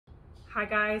Hi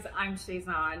guys, I'm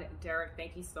SHAYZON. Derek,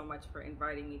 thank you so much for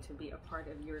inviting me to be a part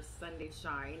of your Sunday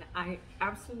Shine. I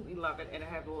absolutely love it and I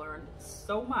have learned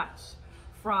so much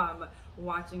from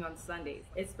watching on Sundays.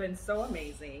 It's been so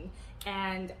amazing,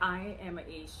 and I am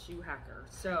a shoe hacker.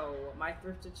 So my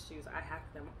thrifted shoes, I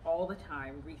hack them all the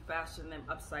time, refashion them,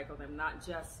 upcycle them, not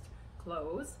just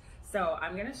clothes. So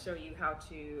I'm gonna show you how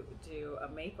to do a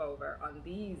makeover on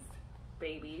these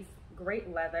babies.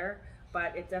 Great leather,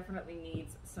 but it definitely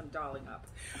needs some dolling up.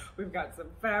 We've got some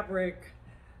fabric,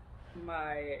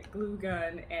 my glue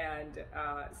gun, and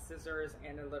scissors,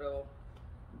 and a little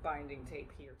binding tape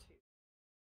here too.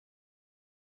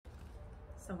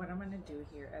 So what I'm gonna do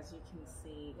here, as you can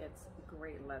see, it's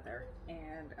great leather,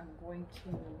 and I'm going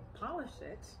to polish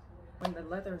it. When the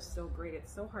leather is so great,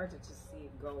 it's so hard to just see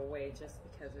it go away just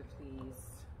because of these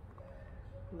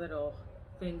little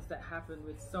things that happen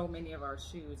with so many of our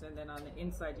shoes. And then on the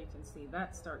inside you can see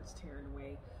that starts tearing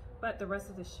away, but the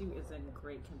rest of the shoe is in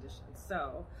great condition.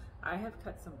 So I have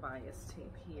cut some bias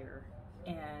tape here,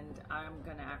 and I'm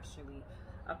gonna actually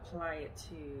apply it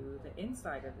to the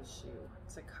inside of the shoe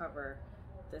to cover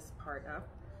this part up.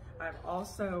 I've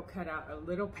also cut out a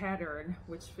little pattern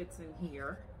which fits in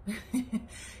here and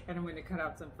I'm going to cut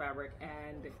out some fabric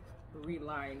and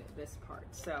reline this part,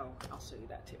 so I'll show you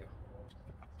that too.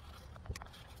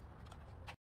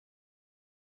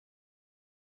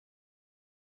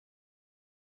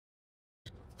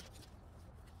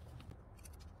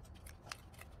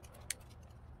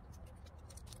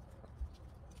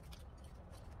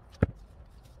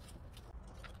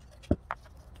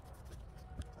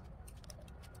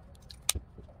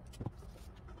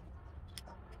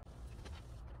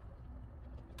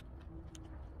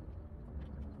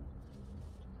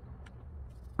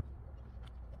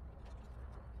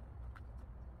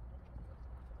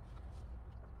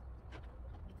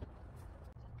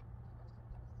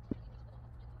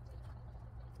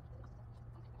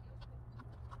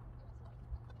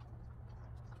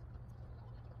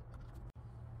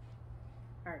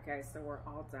 Alright guys, so we're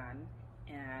all done,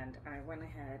 and I went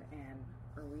ahead and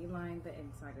relined the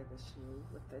inside of the shoe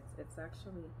with this. It's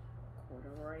actually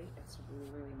corduroy, it's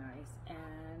really nice,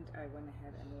 and I went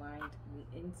ahead and lined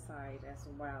the inside as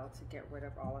well to get rid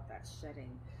of all of that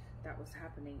shedding that was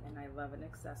happening. And I love an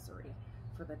accessory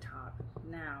for the top.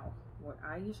 Now, what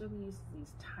I usually use is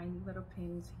these tiny little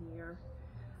pins here.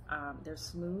 They're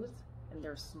smooth and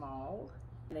they're small,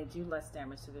 and they do less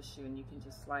damage to the shoe, and you can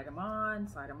just slide them on,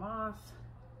 slide them off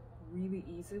really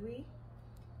easily.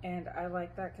 And I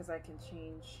like that because I can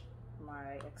change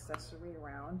my accessory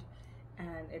around,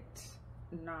 and it's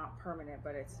not permanent,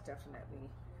 but it's definitely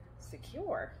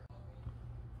secure.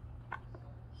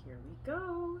 Here we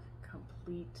go,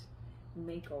 complete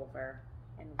makeover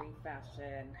and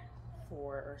refashion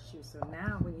for our shoes. So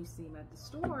now when you see them at the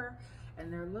store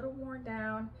and they're a little worn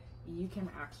down, you can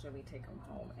actually take them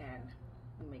home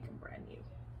and make them brand new.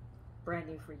 Brand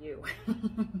new for you.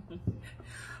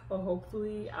 Well,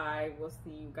 hopefully I will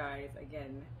see you guys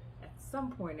again at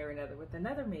some point or another with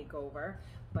another makeover.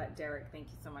 But Derek, thank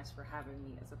you so much for having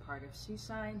me as a part of Shoe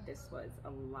Shine. This was a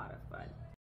lot of fun.